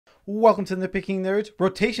Welcome to Nitpicking Nerds.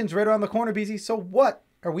 Rotation's right around the corner, BZ. So what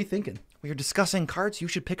are we thinking? We are discussing cards you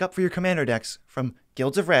should pick up for your commander decks from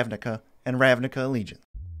Guilds of Ravnica and Ravnica Legion.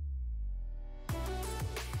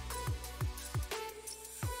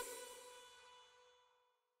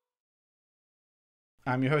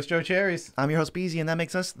 I'm your host, Joe Cherries. I'm your host, Beezy, and that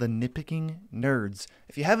makes us the Nitpicking Nerds.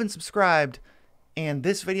 If you haven't subscribed, and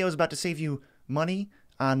this video is about to save you money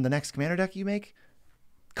on the next commander deck you make,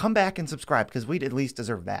 come back and subscribe, because we'd at least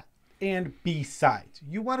deserve that. And besides,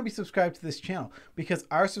 you want to be subscribed to this channel because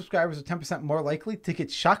our subscribers are 10% more likely to get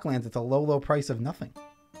Shocklands at the low price of nothing.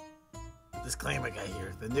 Disclaimer guy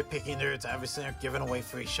here. The Nitpicking Nerds obviously aren't giving away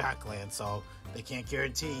free Shocklands, so they can't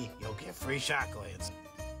guarantee you'll get free Shocklands.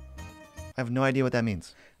 I have no idea what that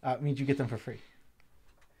means. It means you get them for free.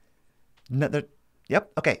 No,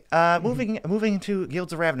 yep. Okay. Moving to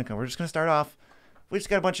Guilds of Ravnica. We're just going to start off. We just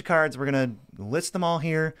got a bunch of cards. We're going to list them all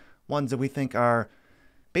here. Ones that we think are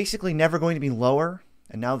basically never going to be lower.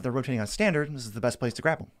 And now that they're rotating on standard, this is the best place to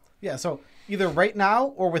grab them. Yeah, so either right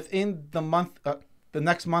now or within the month, the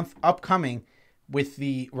next month upcoming, with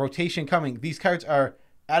the rotation coming, these cards are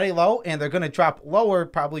at a low and they're going to drop lower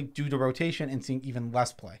probably due to rotation and seeing even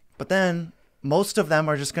less play. But then most of them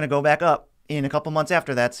are just going to go back up in a couple months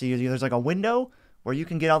after that. So there's like a window where you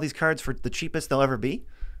can get all these cards for the cheapest they'll ever be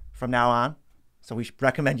from now on. So we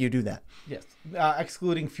recommend you do that. Yes,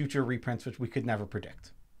 excluding future reprints, which we could never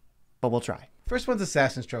predict. But we'll try. First one's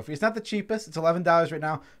Assassin's Trophy. It's not the cheapest. It's $11 right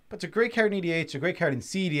now, but it's a great card in EDH. It's a great card in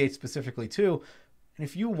CEDH specifically too. And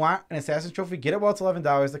if you want an Assassin's Trophy, get it while it's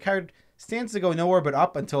 $11. The card stands to go nowhere but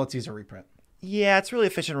up until it sees a reprint. Yeah, it's really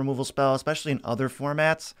efficient removal spell, especially in other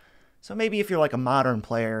formats. So maybe if you're like a modern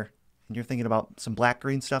player and you're thinking about some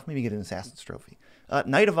black-green stuff, maybe get an Assassin's Trophy.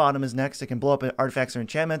 Knight of Autumn is next. It can blow up artifacts or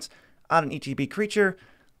enchantments on an ETB creature.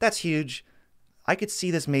 That's huge. I could see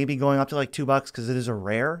this maybe going up to like $2 because it is a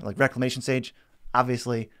rare, like Reclamation Sage.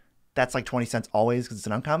 Obviously, that's like 20 cents always because it's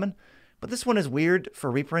an uncommon. But this one is weird for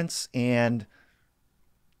reprints, and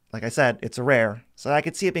like I said, it's a rare. So I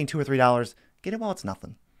could see it being $2 or $3. Get it while it's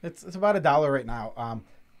nothing. It's about $1 right now.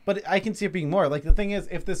 But I can see it being more. Like, the thing is,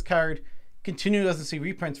 if this card continues doesn't see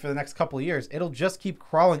reprints for the next couple of years, it'll just keep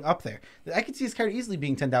crawling up there. I could see this card easily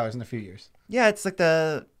being $10 in a few years. Yeah, it's like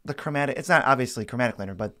the chromatic. It's not obviously Chromatic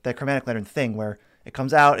Lantern, but the Chromatic Lantern thing where it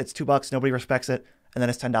comes out, it's $2, nobody respects it, and then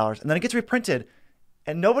it's $10, and then it gets reprinted,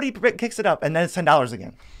 and nobody kicks it up, and then it's $10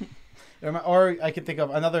 again. Or I could think of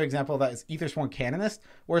another example of that is Aethersworn Canonist,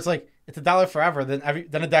 where it's like it's $1 forever, then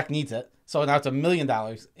a deck needs it, so now it's $1 million,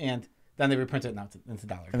 and then they reprint it, and now it's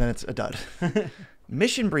 $1. And then it's a dud.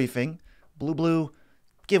 Mission Briefing, blue,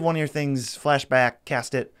 give one of your things, flashback,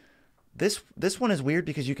 cast it. This one is weird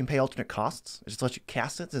because you can pay alternate costs. It just lets you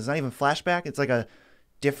cast it. It's not even flashback. It's like a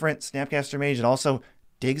different Snapcaster Mage. It also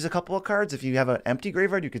digs a couple of cards. If you have an empty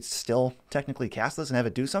graveyard, you could still technically cast this and have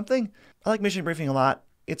it do something. I like Mission Briefing a lot.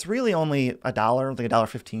 It's really only $1, like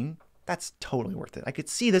 $1.15. That's totally worth it. I could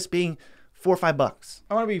see this being $4 or $5.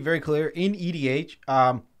 I want to be very clear. In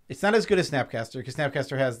EDH, it's not as good as Snapcaster because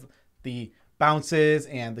Snapcaster has the bounces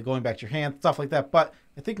and the going back to your hand, stuff like that. But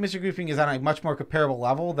I think Mission Briefing is on a much more comparable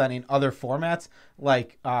level than in other formats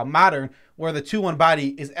like Modern, where the 2-1 body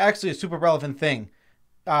is actually a super relevant thing.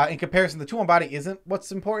 In comparison, the 2-1 body isn't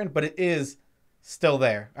what's important, but it is still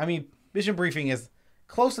there. I mean, Mission Briefing is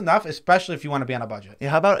close enough, especially if you want to be on a budget. Yeah,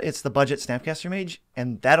 how about it's the budget Snapcaster Mage,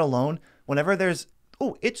 and that alone, whenever there's,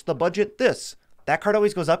 it's the budget this, that card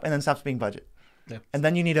always goes up and then stops being budget. Yeah. And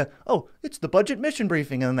then you need it's the budget Mission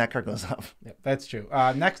Briefing, and then that card goes up. Yeah, that's true.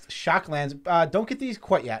 Next, Shocklands. Don't get these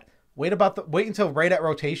quite yet. Wait until right at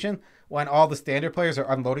rotation when all the standard players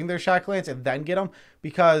are unloading their Shocklands and then get them,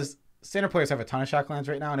 because standard players have a ton of Shocklands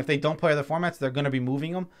right now, and if they don't play other formats, they're going to be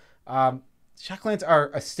moving them. Shocklands are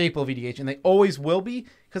a staple of EDH, and they always will be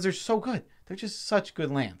because they're so good. They're just such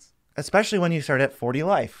good lands. Especially when you start at 40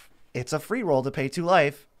 life. It's a free roll to pay 2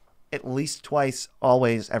 life at least twice,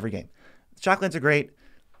 always, every game. Shocklands are great.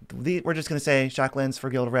 We're just going to say Shocklands for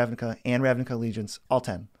Guild of Ravnica and Ravnica Legions, all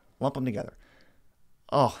 10. Lump them together.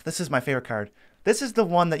 Oh, this is my favorite card. This is the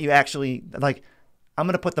one that you actually, like, I'm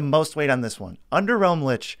going to put the most weight on this one. Underrealm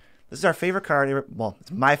Lich. This is our favorite card. Well, it's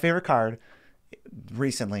my favorite card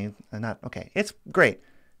recently. It's great.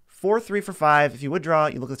 4/3 for 5. If you would draw,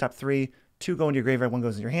 you look at the top 3. 2 go into your graveyard, 1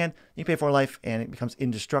 goes in your hand. You pay 4 life, and it becomes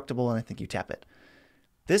indestructible, and I think you tap it.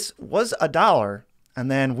 This was $1, and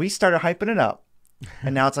then we started hyping it up,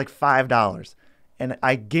 and now it's like $5. And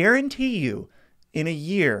I guarantee you, in a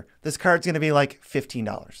year, this card's going to be like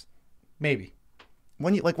 $15. Maybe.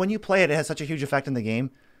 When you play it, it has such a huge effect in the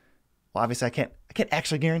game. Well, obviously, I can't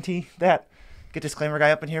actually guarantee that. Get disclaimer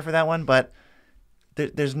guy up in here for that one, but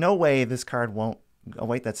there's no way this card won't Oh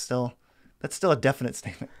wait, that's still a definite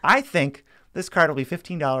statement. I think this card will be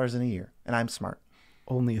 $15 in a year, and I'm smart.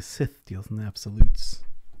 Only a Sith deals in absolutes.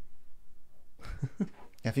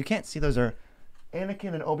 If you can't see, those are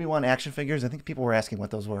Anakin and Obi-Wan action figures. I think people were asking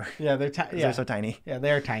what those were. Yeah, they're tiny. They're so tiny. Yeah,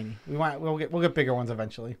 they're tiny. We'll get bigger ones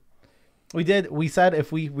eventually. We said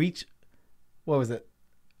if we reach, what was it,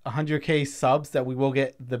 100K subs, that we will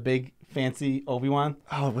get the big fancy Obi-Wan.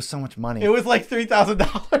 Oh, it was so much money. It was like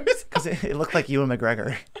 $3,000 because it looked like Ewan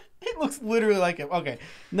McGregor. It looks literally like him. Okay,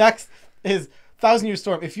 next is Thousand Year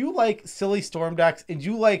Storm. If you like silly storm decks and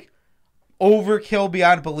you like overkill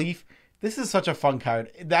beyond belief, this is such a fun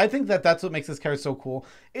card. I think that's what makes this card so cool.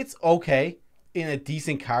 It's okay in a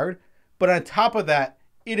decent card, but on top of that,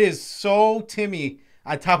 it is so Timmy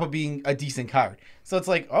on top of being a decent card. So it's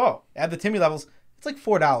like, oh, at the Timmy levels, it's like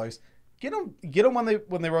 $4. Get them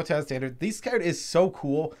when they rotate out standard. This card is so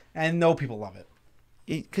cool, and I know people love it.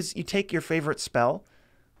 Because you take your favorite spell.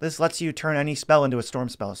 This lets you turn any spell into a storm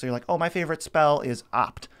spell. So you're like, oh, my favorite spell is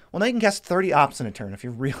Opt. Well, now you can cast 30 Opts in a turn if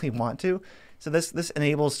you really want to. So this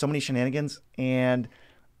enables so many shenanigans, and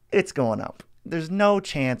it's going up. There's no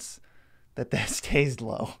chance that this stays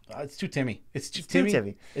low. It's too Timmy. It's too Timmy.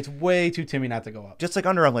 Timmy. It's way too Timmy not to go up. Just like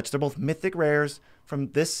Under Lich, they're both mythic rares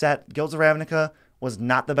from this set. Guilds of Ravnica was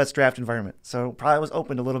not the best draft environment, so probably was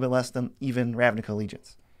opened a little bit less than even Ravnica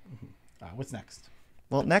Allegiance. Mm-hmm. What's next?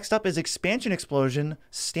 Well, next up is Expansion Explosion,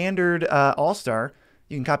 standard All-Star.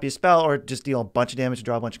 You can copy a spell or just deal a bunch of damage and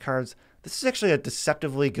draw a bunch of cards. This is actually a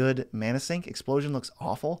deceptively good mana sink. Explosion looks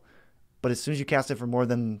awful, but as soon as you cast it for more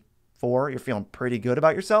than 4, you're feeling pretty good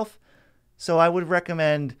about yourself. So I would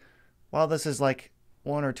recommend, while this is like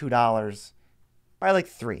 $1 or $2, buy like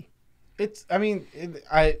 3. I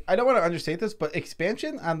don't want to understate this, but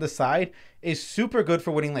expansion on the side is super good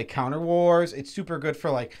for winning like counter wars. It's super good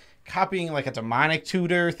for like copying like a demonic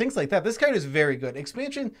tutor, things like that. This card is very good.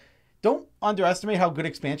 Expansion, don't underestimate how good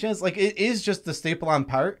expansion is. Like, it is just the staple on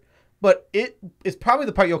part, but it is probably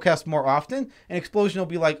the part you'll cast more often, and explosion will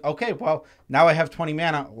be like, okay, well, now I have 20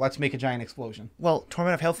 mana, let's make a giant explosion. Well,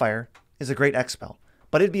 Torment of Hailfire is a great X spell,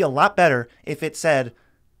 but it'd be a lot better if it said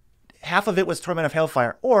half of it was Torment of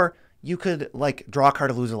Hailfire, or you could like draw a card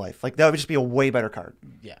to lose a life. Like, that would just be a way better card.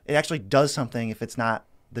 Yeah. It actually does something if it's not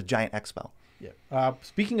the giant X spell. Yeah.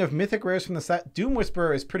 Speaking of mythic rares from the set, Doom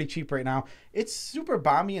Whisperer is pretty cheap right now. It's super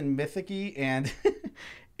bomby and mythic-y, and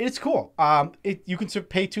it's cool. You can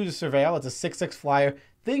pay 2 to surveil. It's a 6/6 flyer.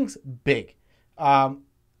 Thing's big.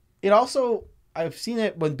 It also, I've seen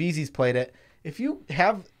it when Beezy's played it. If you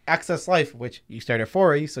have excess life, which you start at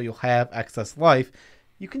 4E, so you'll have excess life,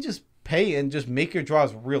 you can just pay and just make your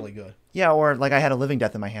draws really good. Yeah, or like I had a Living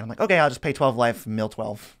Death in my hand. I'm like, okay, I'll just pay 12 life, mill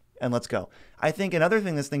 12, and let's go. I think another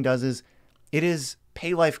thing this thing does is it is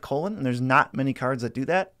pay life : and there's not many cards that do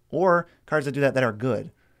that, or cards that do that are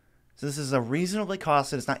good. So this is a reasonably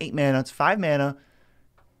costed. It's not 8 mana, it's 5 mana.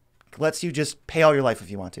 Lets you just pay all your life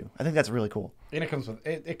if you want to. I think that's really cool. And it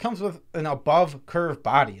comes with an above curve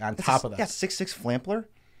body on top of that. Yeah, 6/6 Flampler.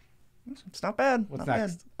 It's not bad. What's not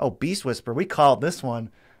next? Bad. Oh, Beast Whisper. We called this one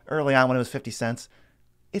early on when it was 50 cents.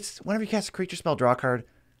 It's whenever you cast a creature spell, draw a card.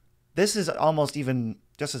 This is almost even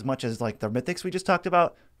just as much as like the mythics we just talked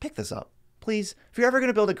about. Pick this up, please. If you're ever going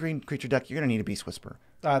to build a green creature deck, you're going to need a Beast Whisper.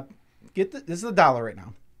 This is $1 right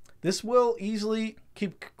now. This will easily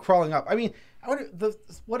keep crawling up. I mean,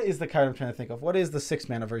 what is the card I'm trying to think of? What is the 6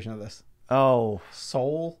 mana version of this? Oh,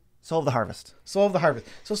 Soul of the Harvest. Soul of the Harvest.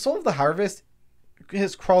 So Soul of the Harvest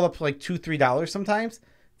has crawled up to like $2-3 sometimes.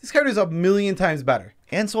 This card is a million times better.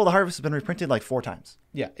 And Soul of the Harvest has been reprinted like 4 times.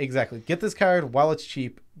 Yeah, exactly. Get this card while it's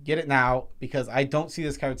cheap. Get it now, because I don't see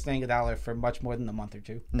this card staying $1 for much more than a month or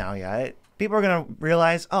two. No, yeah. People are going to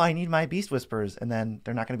realize, oh, I need my Beast Whispers, and then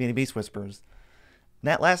they're not going to be any Beast Whispers. And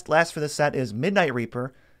that last for this set is Midnight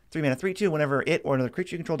Reaper. 3 mana, 3/2. Whenever it or another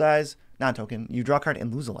creature you control dies, non-token, you draw a card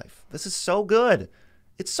and lose a life. This is so good.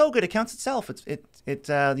 It's so good. It counts itself.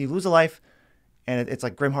 You lose a life, and it's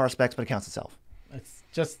like Grim Horror Specs, but it counts itself.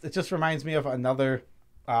 It just reminds me of another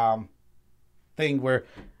thing where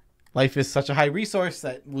life is such a high resource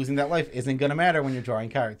that losing that life isn't going to matter when you're drawing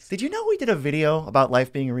cards. Did you know we did a video about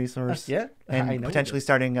life being a resource? Yeah. And potentially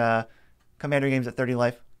starting Commander games at 30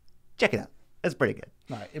 life? Check it out. It's pretty good.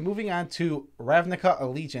 All right. And moving on to Ravnica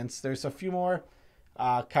Allegiance, there's a few more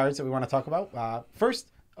cards that we want to talk about.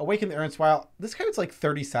 First, Awaken the Ernswhile. This card's like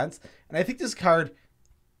 30 cents. And I think this card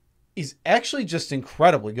is actually just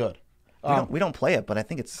incredibly good. We don't play it, but I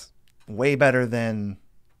think it's way better than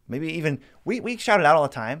maybe even... We shout it out all the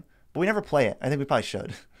time, but we never play it. I think we probably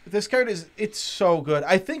should. This card it's so good.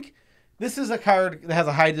 I think this is a card that has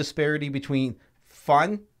a high disparity between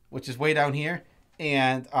fun, which is way down here,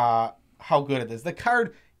 and how good it is. The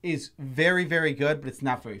card is very, very good, but it's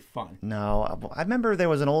not very fun. No, I remember there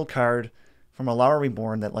was an old card from Alara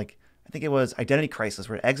Reborn that, like, I think it was Identity Crisis,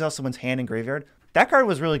 where it exiles someone's hand in graveyard. That card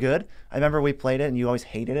was really good. I remember we played it, and you always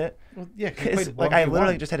hated it. Well, yeah, Like, I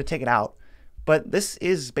literally just had to take it out. But this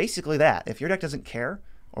is basically that. If your deck doesn't care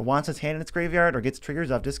or wants its hand in its graveyard or gets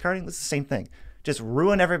triggers off discarding, this is the same thing. Just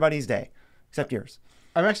ruin everybody's day, except yours.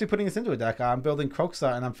 I'm actually putting this into a deck. I'm building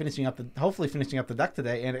Croxa, and I'm hopefully finishing up the deck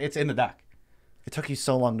today, and it's in the deck. It took you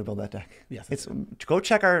so long to build that deck. Yes. Go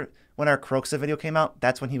check when our Croxa video came out.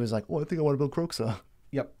 That's when he was like, "Oh, I think I want to build Croxa."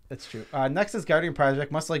 Yep, that's true. Next is Guardian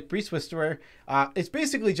Project, much like Beast Whisperer. It's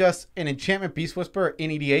basically just an enchantment Beast Whisperer in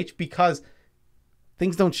EDH because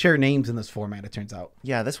things don't share names in this format, it turns out.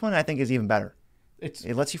 Yeah, this one I think is even better.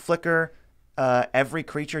 It lets you flicker. Every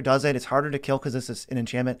creature does it. It's harder to kill because this is an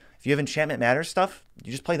enchantment. If you have Enchantment Matters stuff,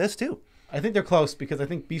 you just play this too. I think they're close because I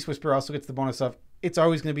think Beast Whisperer also gets the bonus of it's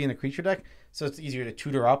always going to be in a creature deck, so it's easier to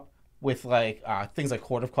tutor up with like things like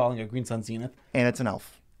Horde of Calling or Green Sun Zenith. And it's an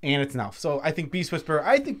elf. So I think Beast Whisperer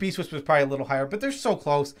is probably a little higher, but they're so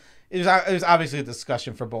close. It was obviously a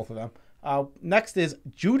discussion for both of them. Next is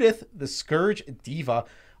Judith, the Scourge Diva.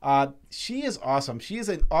 She is awesome. She is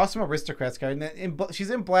an awesome Aristocrats card.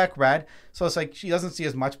 She's in black-red, so it's like she doesn't see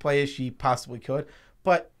as much play as she possibly could.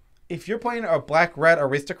 But if you're playing a black-red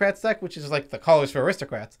Aristocrats deck, which is like the colors for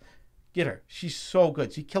Aristocrats, get her. She's so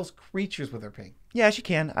good. She kills creatures with her ping. Yeah, she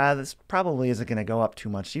can. This probably isn't going to go up too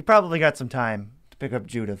much. She probably got some time to pick up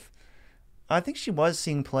Judith. I think she was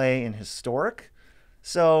seeing play in Historic,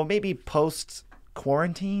 so maybe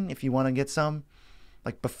post-quarantine if you want to get some.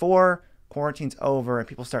 Like before quarantine's over and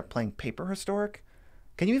people start playing Paper Historic.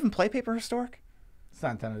 Can you even play Paper Historic? It's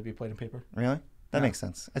not intended to be played in paper. Really? That makes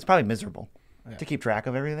sense. It's probably miserable to keep track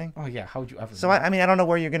of everything. Oh, yeah. How would you ever? So, I don't know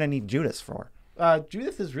where you're going to need Judith for.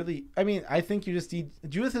 Judith is really, I think you just need,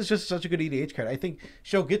 Judith is just such a good EDH card. I think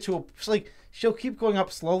she'll get to she'll keep going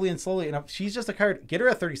up slowly and slowly. And she's just a card, get her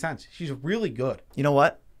at 30 cents. She's really good. You know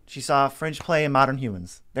what? She saw Fringe play in Modern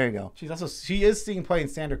Humans. There you go. She is seeing play in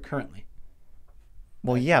Standard currently.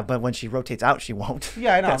 Well, yeah, but when she rotates out, she won't.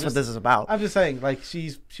 Yeah, I know. That's what this is about. I'm just saying, like,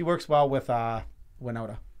 she works well with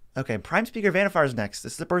Winota. Okay, Prime Speaker Vannifar is next.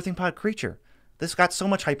 This is the Birthing Pod creature. This got so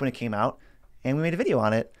much hype when it came out, and we made a video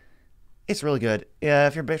on it. It's really good.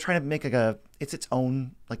 If you're trying to make it's its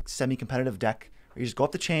own like semi-competitive deck where you just go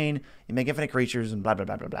up the chain, you make infinite creatures, and blah blah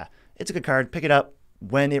blah blah blah. It's a good card. Pick it up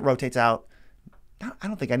when it rotates out. I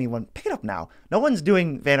don't think anyone pick it up now. No one's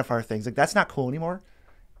doing Vannifar things. Like that's not cool anymore.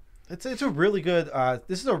 It's a really good.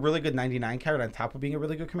 This is a really good 99 card on top of being a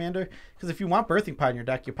really good commander. Because if you want Birthing Pod in your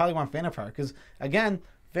deck, you probably want Vannifar. Because again,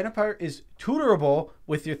 Vannifar is tutorable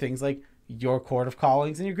with your things like your Court of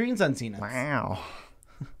Callings and your Green Sun Zeniths. Wow.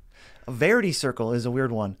 A Verity Circle is a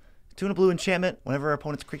weird one. 2 and a blue enchantment. Whenever our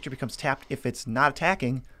opponent's creature becomes tapped, if it's not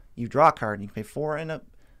attacking, you draw a card. And you can pay 4 and a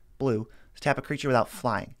blue to tap a creature without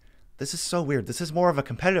flying. This is so weird. This is more of a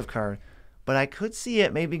competitive card, but I could see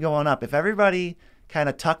it maybe going up. If everybody kind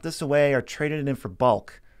of tucked this away or traded it in for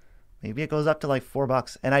bulk, maybe it goes up to like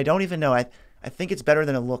 $4. And I don't even know. I think it's better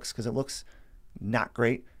than it looks because it looks not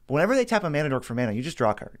great. But whenever they tap a mana dork for mana, you just draw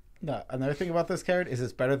a card. No, another thing about this card is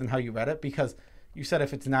it's better than how you read it because you said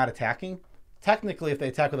if it's not attacking, technically if they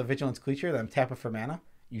attack with a vigilance creature, then tap it for mana.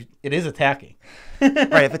 It is attacking.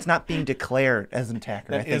 Right, if it's not being declared as an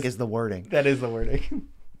attacker, I think is the wording. That is the wording.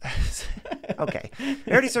 Okay.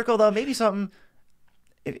 Verity Circle, though, maybe something.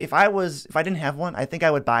 If I didn't have one, I think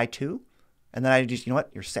I would buy 2. And then I just, you know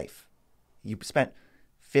what? You're safe. You spent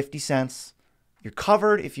 50 cents. You're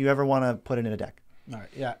covered if you ever want to put it in a deck. All right,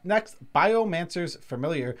 yeah. Next, Biomancer's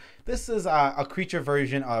Familiar. This is a creature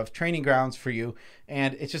version of Training Grounds for you.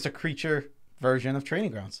 And it's just a creature version of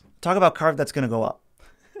Training Grounds. Talk about card that's going to go up.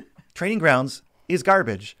 Training Grounds is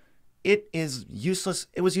garbage. It is useless.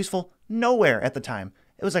 It was useful nowhere at the time.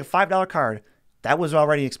 It was like a $5 card. That was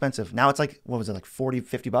already expensive. Now it's like, what was it, like 40,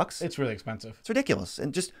 50 bucks? It's really expensive. It's ridiculous.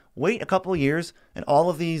 And just wait a couple of years and all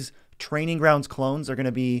of these Training Grounds clones are going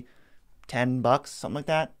to be $10, something like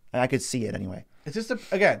that. I could see it anyway. It's just,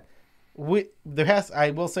 again,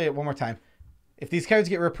 I will say it one more time. If these cards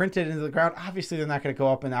get reprinted into the ground, obviously they're not going to go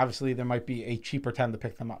up and obviously there might be a cheaper time to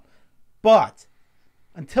pick them up. But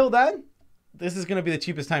until then, this is going to be the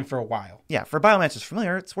cheapest time for a while. Yeah, for Biomancer's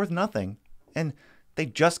Familiar, it's worth nothing. And they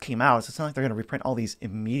just came out, so it's not like they're going to reprint all these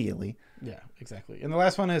immediately. Yeah, exactly. And the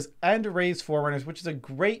last one is End Raise Forerunners, which is a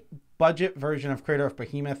great budget version of Crater of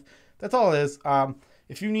Behemoth. That's all it is.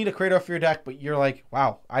 If you need a Crater for your deck, but you're like,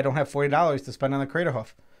 wow, I don't have $40 to spend on the Crater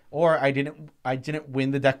Hoof. Or I didn't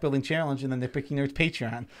win the deck building challenge in the Nitpicking Nerds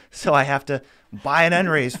Patreon. So I have to buy an End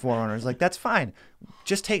Raise Forerunners. Like, that's fine.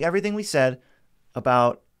 Just take everything we said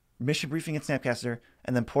about Mission Briefing and Snapcaster,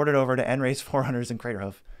 and then port it over to N-Race, Forerunners, and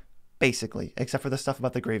Craterhoof, basically, except for the stuff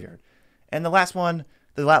about the graveyard. And the last one,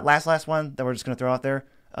 the last one that we're just going to throw out there,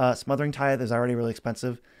 Smothering Tithe is already really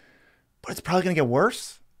expensive, but it's probably going to get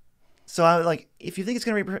worse. So if you think it's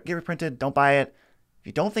going to get reprinted, don't buy it. If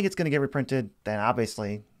you don't think it's going to get reprinted, then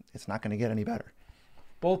obviously it's not going to get any better.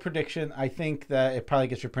 Bold prediction. I think that it probably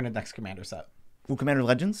gets reprinted next Commander set. Ooh, Commander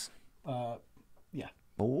Legends? Yeah.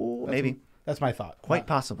 Oh, maybe. That's my thought. Quite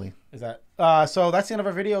possibly. Is that so that's the end of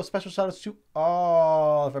our video. Special shout outs to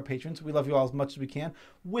all of our patrons. We love you all as much as we can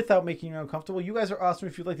without making you uncomfortable. You guys are awesome.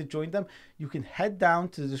 If you'd like to join them, you can head down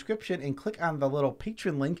to the description and click on the little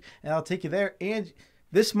patron link, and I'll take you there. And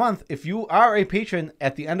this month, if you are a patron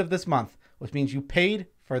at the end of this month, which means you paid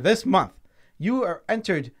for this month, you are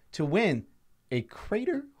entered to win a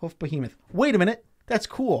Craterhoof Behemoth. Wait a minute, that's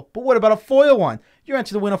cool. But what about a foil one? You're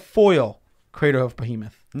entered to win a foil Craterhoof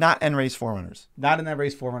Behemoth. Not N-Race Forerunners. Not in that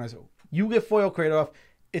race Forerunners. You get foil Craterhoof.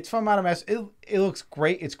 It's from Modern Masters. It looks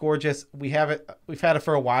great. It's gorgeous. We've had it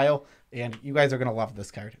for a while, and you guys are gonna love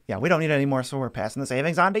this card. Yeah, we don't need it anymore, so we're passing the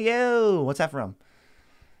savings on to you. What's that from?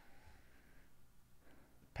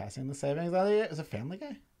 Passing the savings out of you? Is it Family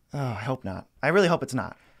Guy? Oh, I hope not. I really hope it's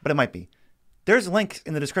not, but it might be. There's links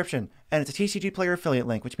in the description, and it's a TCG Player affiliate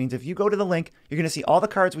link, which means if you go to the link, you're going to see all the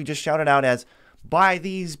cards we just shouted out as buy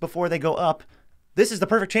these before they go up. This is the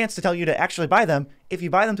perfect chance to tell you to actually buy them. If you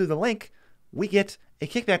buy them through the link, we get a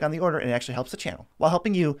kickback on the order, and it actually helps the channel while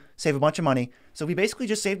helping you save a bunch of money. So we basically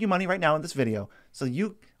just saved you money right now in this video. So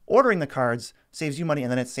you ordering the cards saves you money,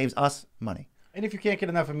 and then it saves us money. And if you can't get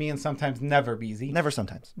enough of me, and sometimes never Beezy. Never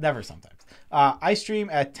sometimes. Never sometimes. I stream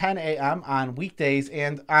at 10 a.m. on weekdays,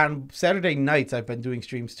 and on Saturday nights I've been doing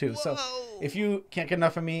streams too. Whoa. So if you can't get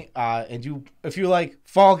enough of me, if you like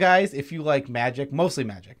Fall Guys, if you like Magic, mostly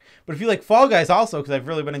Magic, but if you like Fall Guys also, because I've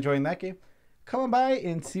really been enjoying that game, come on by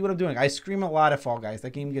and see what I'm doing. I scream a lot at Fall Guys.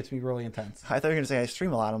 That game gets me really intense. I thought you were going to say I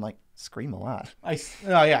stream a lot. I'm like, scream a lot. I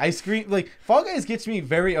scream. Like, Fall Guys gets me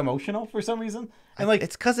very emotional for some reason. And like,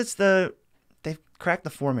 it's because they've cracked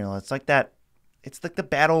the formula. It's like that. It's like the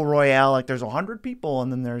battle royale. Like there's 100 people,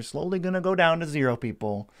 and then they're slowly gonna go down to 0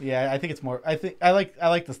 people. Yeah, I think it's more. I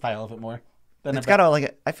like the style of it more. It's got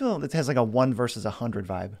I feel it has like a 1 versus 100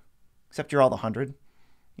 vibe, except you're all the 100.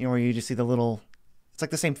 You know, where you just see the little. It's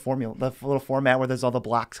like the same formula, the little format where there's all the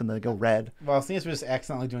blocks and they go red. Well, since we're just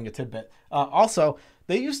accidentally doing a tidbit. Also,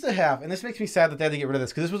 they used to have, and this makes me sad that they had to get rid of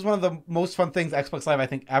this because this was one of the most fun things Xbox Live I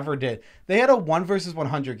think ever did. They had a 1 versus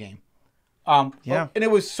 100 game. Yeah, and it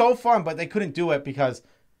was so fun, but they couldn't do it because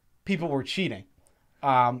people were cheating.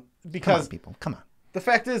 Because come on. The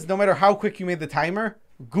fact is, no matter how quick you made the timer,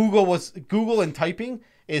 Google and typing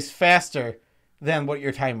is faster than what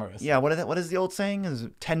your timer is. Yeah, what is the old saying? Is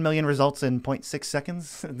 10 million results in 0.6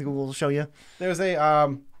 seconds? Google will show you. There's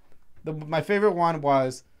my favorite one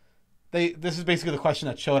was this is basically the question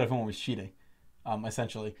that showed everyone was cheating.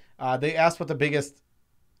 Essentially, they asked what the biggest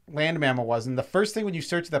land mammal was, and the first thing when you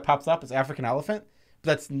search that pops up is African elephant, but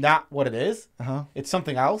that's not what it is. It's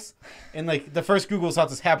something else, and like the first Google thought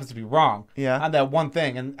this happens to be wrong on that one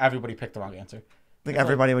thing, and everybody picked the wrong answer. Like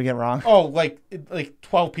everybody would get wrong. Oh, like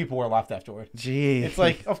 12 people were left afterward. Gee, it's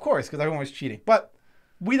like, of course, because everyone was cheating. But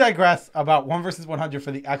we digress about 1 versus 100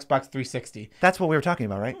 for the Xbox 360. That's what we were talking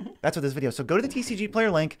about, right? That's what this video. So go to the TCG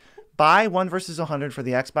Player link. Buy 1 versus 100 for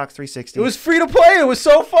the Xbox 360. It was free to play. It was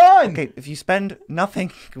so fun. Okay, if you spend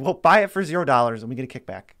nothing, we'll buy it for $0 and we get a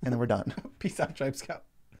kickback, and then we're done. Peace out, Tribe Scout.